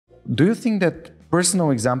Do you think that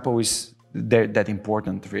personal example is that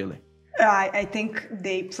important, really? I think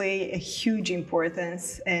they play a huge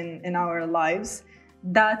importance in our lives.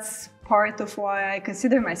 That's part of why I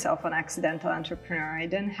consider myself an accidental entrepreneur. I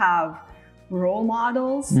didn't have role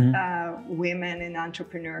models, women in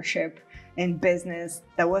entrepreneurship, in business.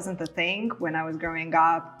 That wasn't a thing when I was growing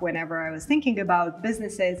up. Whenever I was thinking about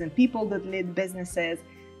businesses and people that lead businesses,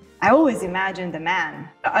 I always imagined a man.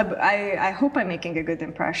 I hope I'm making a good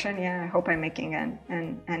impression. Yeah, I hope I'm making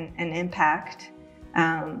an impact.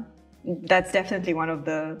 That's definitely one of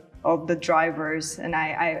the drivers, and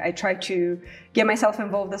I try to get myself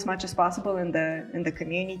involved as much as possible in the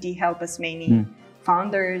community, help as many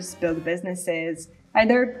founders build businesses.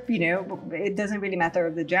 Either, it doesn't really matter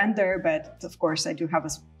of the gender, but of course I do have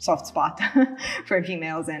a soft spot for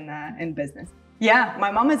females in business. Yeah, my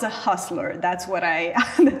mom is a hustler. That's what I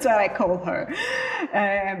call her,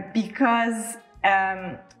 because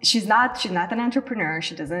she's not an entrepreneur.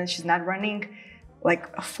 She's not running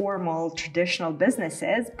like formal traditional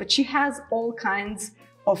businesses, but she has all kinds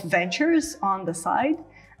of ventures on the side.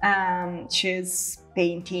 She's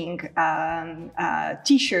painting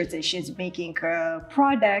t-shirts, and she's making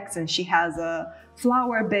products, and she has a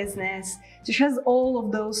flower business. So she has all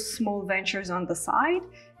of those small ventures on the side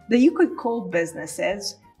that you could call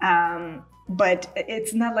businesses, but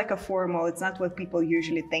it's not like it's not what people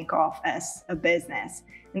usually think of as a business.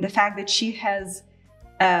 And the fact that she has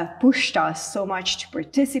pushed us so much to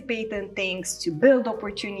participate in things, to build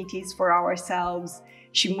opportunities for ourselves.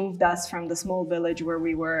 She moved us from the small village where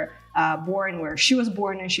we were born, where she was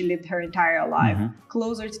born and she lived her entire life,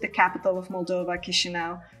 closer to the capital of Moldova,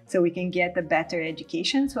 Chisinau, so we can get a better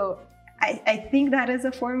education. So I think that is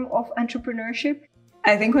a form of entrepreneurship.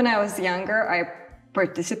 I think when I was younger, I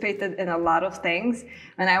participated in a lot of things.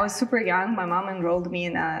 When I was super young, my mom enrolled me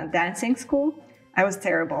in a dancing school. I was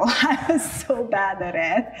terrible. I was so bad at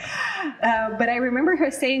it. But I remember her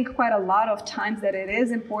saying quite a lot of times that it is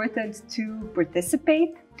important to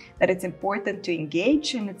participate, that it's important to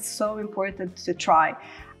engage, and it's so important to try.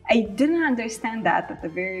 I didn't understand that at a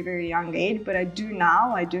very, very young age, but I do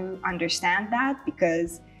now. I do understand that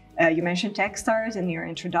because you mentioned Techstars in your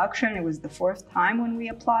introduction. It was the 4th time when we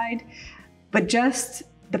applied. But just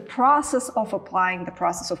the process of applying, the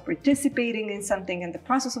process of participating in something, and the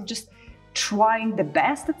process of just trying the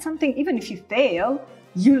best at something, even if you fail,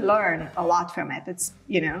 you learn a lot from it. It's,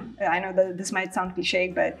 I know that this might sound cliche,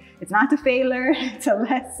 but it's not a failure, it's a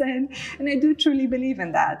lesson. And I do truly believe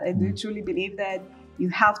in that. I do truly believe that you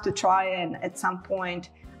have to try, and at some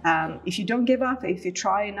point, if you don't give up, if you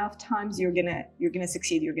try enough times, you're gonna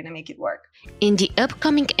succeed, you're gonna make it work. In the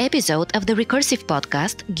upcoming episode of the Recursive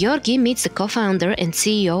podcast, Georgi meets the co-founder and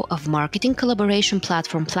CEO of marketing collaboration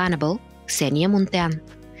platform Planable, Xenia Muntean.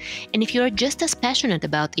 And if you are just as passionate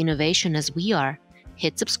about innovation as we are,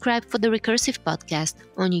 hit subscribe for the Recursive podcast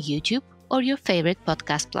on YouTube or your favorite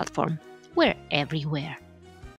podcast platform. We're everywhere.